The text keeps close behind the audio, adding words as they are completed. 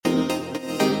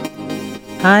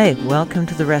Hi, welcome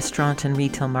to the Restaurant and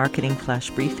Retail Marketing Flash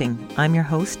Briefing. I'm your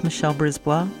host, Michelle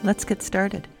Brisbois. Let's get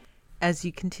started. As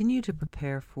you continue to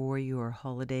prepare for your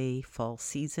holiday fall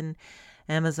season,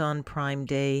 Amazon Prime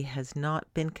Day has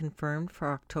not been confirmed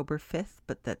for October 5th,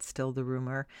 but that's still the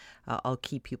rumor. I'll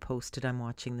keep you posted. I'm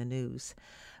watching the news.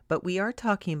 But we are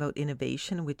talking about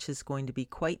innovation, which is going to be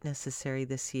quite necessary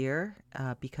this year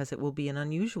because it will be an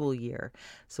unusual year.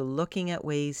 So looking at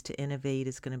ways to innovate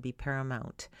is going to be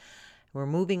paramount. We're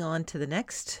moving on to the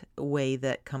next way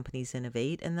that companies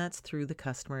innovate, and that's through the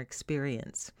customer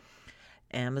experience.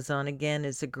 Amazon, again,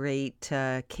 is a great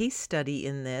case study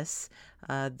in this.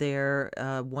 Their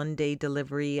one-day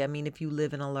delivery, I mean, if you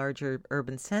live in a larger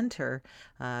urban center,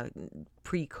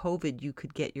 pre-COVID, you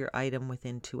could get your item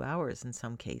within 2 hours in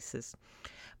some cases.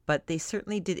 But they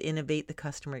certainly did innovate the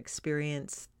customer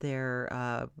experience.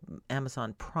 Their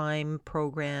Amazon Prime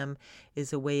program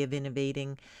is a way of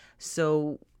innovating.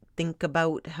 So think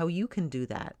about how you can do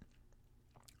that.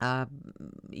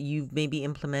 You've maybe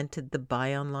implemented the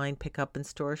buy online, pick up in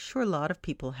store. Sure, a lot of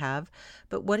people have.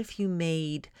 But what if you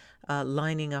made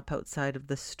lining up outside of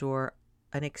the store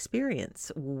an experience?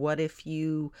 What if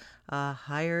you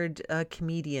hired a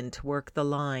comedian to work the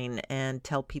line and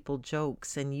tell people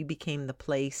jokes, and you became the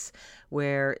place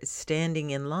where standing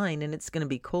in line, and it's going to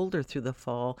be colder through the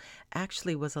fall,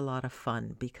 actually was a lot of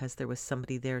fun because there was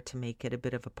somebody there to make it a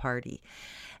bit of a party.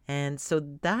 And so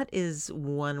that is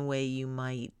one way you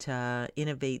might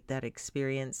innovate that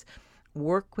experience.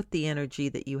 Work with the energy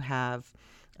that you have.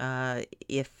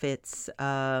 If it's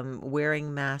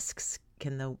wearing masks,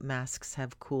 can the masks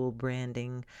have cool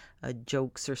branding,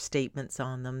 jokes or statements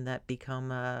on them that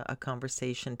become a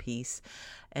conversation piece?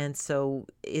 And so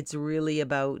it's really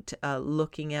about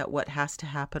looking at what has to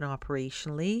happen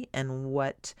operationally and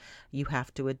what you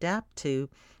have to adapt to,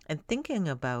 and thinking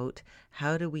about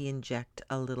how do we inject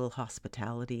a little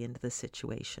hospitality into the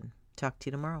situation. Talk to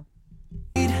you tomorrow.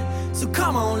 So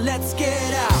come on, let's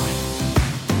get out.